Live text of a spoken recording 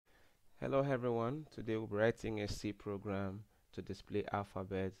Hello everyone, today we'll be writing a C program to display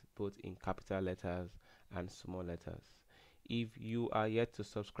alphabets both in capital letters and small letters. If you are yet to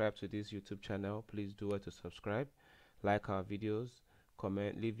subscribe to this YouTube channel, please do it to subscribe, like our videos,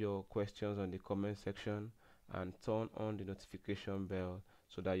 comment, leave your questions on the comment section and turn on the notification bell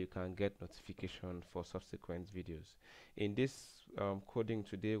so that you can get notification for subsequent videos. In this coding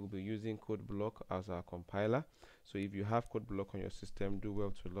today, we'll be using CodeBlock as our compiler. So if you have CodeBlock on your system, do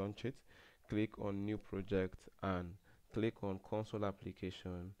well to launch it. Click on new project and click on console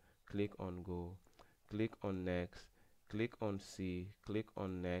application, click on go, click on next, click on C, click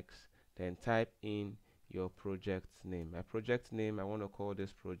on next, then type in your project name. My project name, I want to call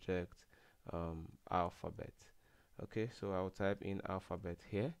this project alphabet. Okay, so I'll type in alphabet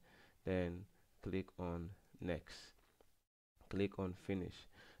here, then click on next, click on finish.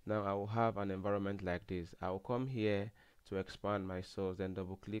 Now I will have an environment like this. I will come here to expand my source, then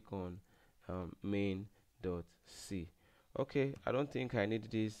double click on main.c. Okay, I don't think I need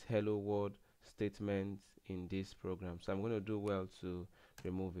this hello world statement in this program, so I'm going to do well to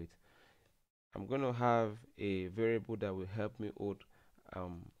remove it. I'm going to have a variable that will help me hold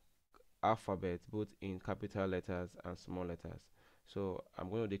um, alphabet both in capital letters and small letters. So I'm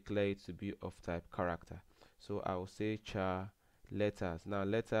going to declare it to be of type character. So I will say char letters. Now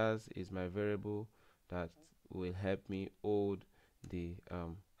letters is my variable that will help me hold the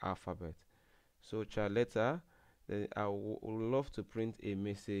alphabet. So char letter, then I would love to print a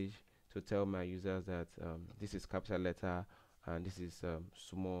message to tell my users that this is capital letter and this is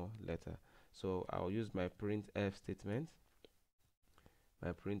small letter. So I'll use my printf statement.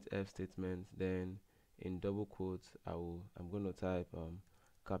 Then in double quotes I'm going to type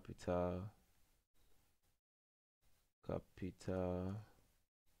capital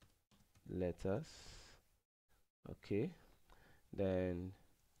letters. Okay, then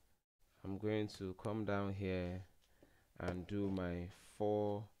I'm going to come down here and do my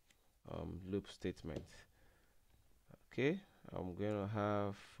for loop statement. Okay, I'm going to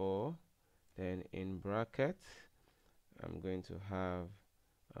have for, then in bracket I'm going to have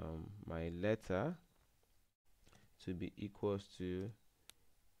my letter to be equals to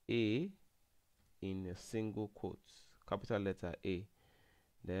A in a single quotes, capital letter A.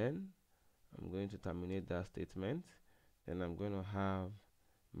 Then I'm going to terminate that statement. Then I'm going to have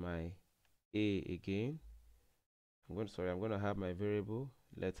my A again. I'm going to have my variable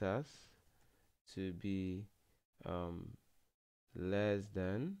letters to be less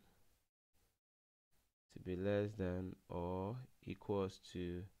than or equals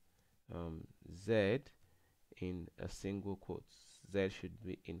to Z in a single quotes. Z should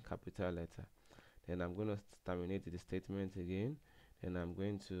be in capital letter. Then I'm going to terminate the statement again. Then I'm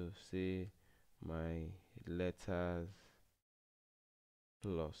going to say my letters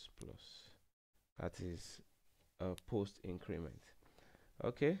plus plus. That is a post increment.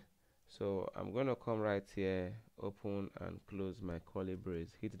 Okay, so I'm going to come right here, open and close my curly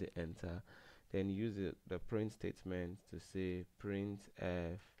brace, hit the enter, then use the print statement to say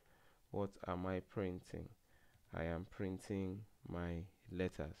printf. What am I printing? I am printing my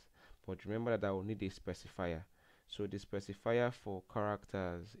letters, but remember that I will need a specifier. So the specifier for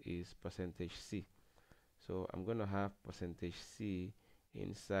characters is %c. So I'm going to have %c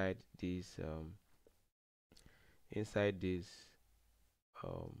inside this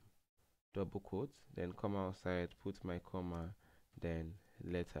double quotes, then come outside, put my comma, then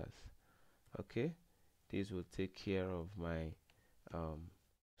letters. Okay, this will take care of my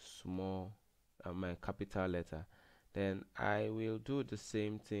small my capital letter. Then I will do the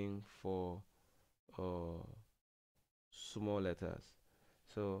same thing for small letters.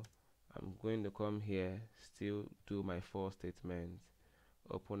 So I'm going to come here, still do my for statement,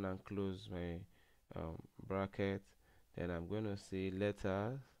 open and close my bracket. Then I'm going to say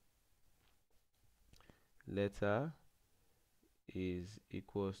letter is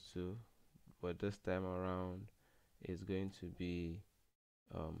equals to, but this time around is going to be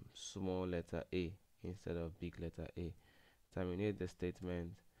small letter a instead of big letter a. Terminate the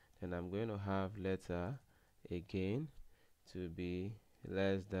statement. Then I'm going to have letter again to be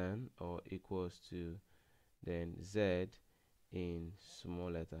less than or equals to, then Z in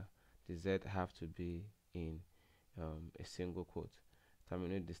small letter. The Z have to be in a single quote.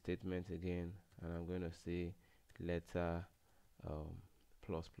 Terminate the statement again, and I'm going to say letter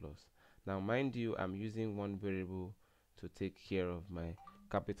plus plus. Now mind you, I'm using one variable to take care of my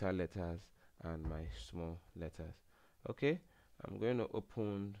capital letters and my small letters. Okay, I'm going to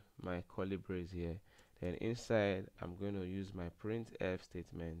open my curly brace here, then inside I'm going to use my printf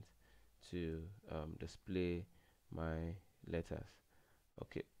statement to display my letters.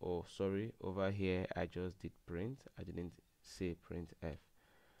 Okay, oh sorry, over here I just did print, I didn't say printf.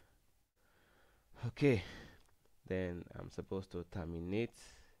 Okay, then I'm supposed to terminate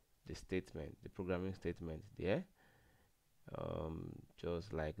the statement, the programming statement there,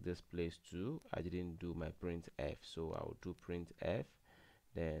 just like this place too. I didn't do my printf, so I'll do printf.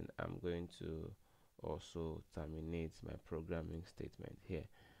 Then I'm going to also terminate my programming statement here.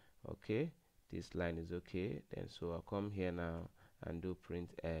 Okay, this line is okay. Then so I'll come here now and do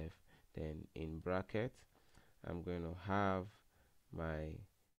printf. Then in bracket I'm going to have my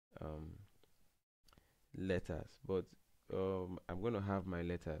um, letters, but I'm going to have my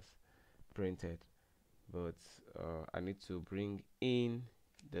letters printed, but I need to bring in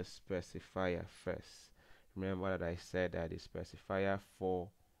the specifier first. Remember that I said that the specifier for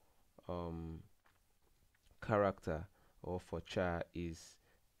um, character or for char is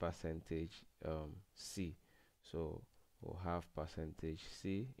percentage C. So we'll have percentage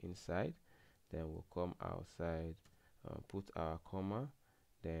C inside, then we'll come outside, put our comma,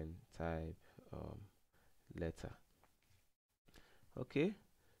 then type letter. Okay,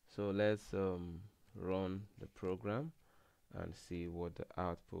 so let's run the program and see what the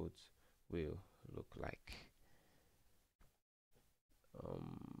output will look like.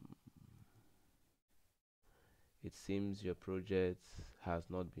 It seems your project has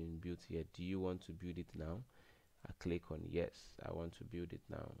not been built yet. Do you want to build it now? I click on yes, I want to build it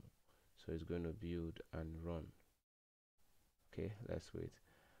now. So it's going to build and run. Okay, let's wait.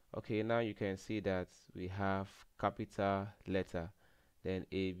 Okay, now you can see that we have capital letter, then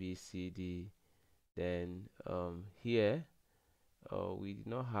A, B, C, D. Then here we did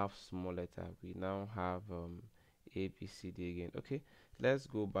not have small letter. We now have A, B, C, D again. Okay, let's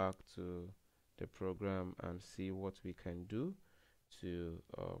go back to the program and see what we can do to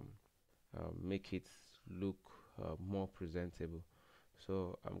make it look more presentable.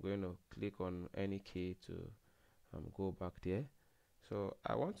 So I'm going to click on any key to go back there. So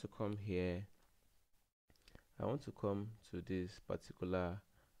I want to come here. I want to come to this particular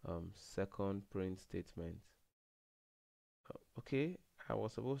second print statement. Okay, I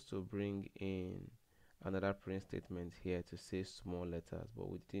was supposed to bring in another print statement here to say small letters, but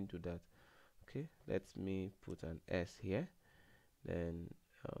we didn't do that. Okay, let me put an S here. Then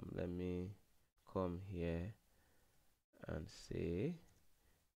let me come here and say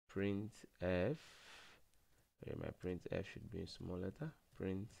print f. My print f should be in small letter.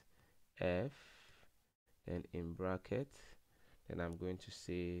 Print f, then in bracket, then I'm going to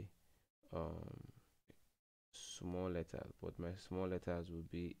say small letters, but my small letters will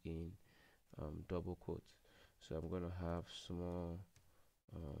be in double quotes. So I'm going to have small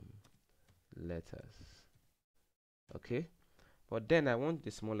letters. Okay, but then I want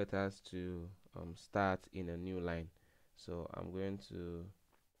the small letters to start in a new line. So I'm going to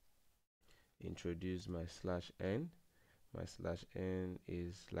introduce my /n. My /n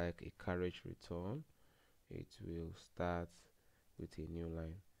is like a carriage return. It will start with a new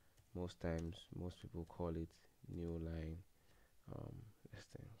line. Most times, most people call it new line this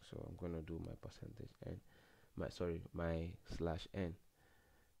thing. So I'm going to do my percentage n, my /n.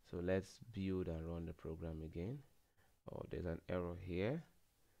 So let's build and run the program again. Oh, there's an error here.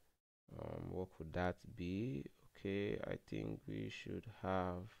 What could that be? Okay, I think we should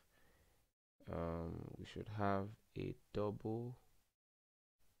have a double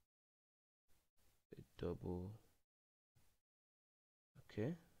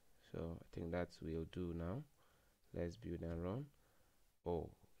okay, so I think that will do now. Let's build and run. Oh,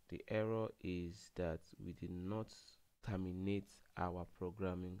 the error is that we did not terminate our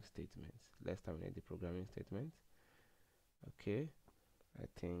programming statements. Let's terminate the programming statement. Okay, I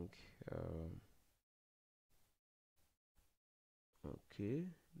think okay,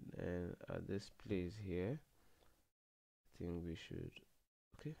 and at this place here I think we should,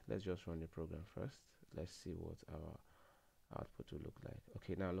 okay, let's just run the program first. Let's see what our output will look like.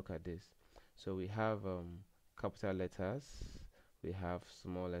 Okay, now look at this. So we have capital letters, we have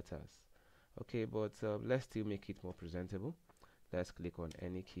small letters. Okay, but let's still make it more presentable. Let's click on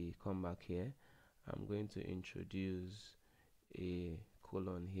any key, come back here. I'm going to introduce a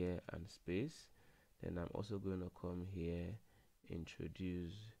colon here and space. Then I'm also going to come here,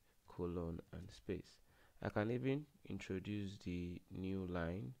 introduce colon and space. I can even introduce the new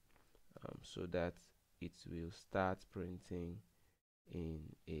line so that it will start printing in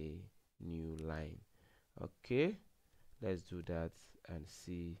a new line. Okay, let's do that and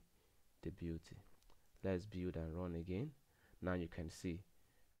see the beauty. Let's build and run again. Now you can see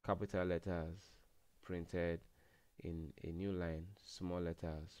capital letters printed in a new line, small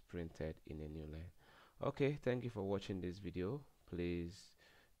letters printed in a new line. Okay, thank you for watching this video. Please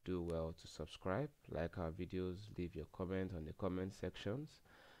do well to subscribe, like our videos, leave your comment on the comment sections,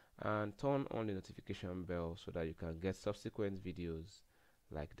 and turn on the notification bell so that you can get subsequent videos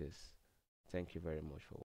like this. Thank you very much for watching.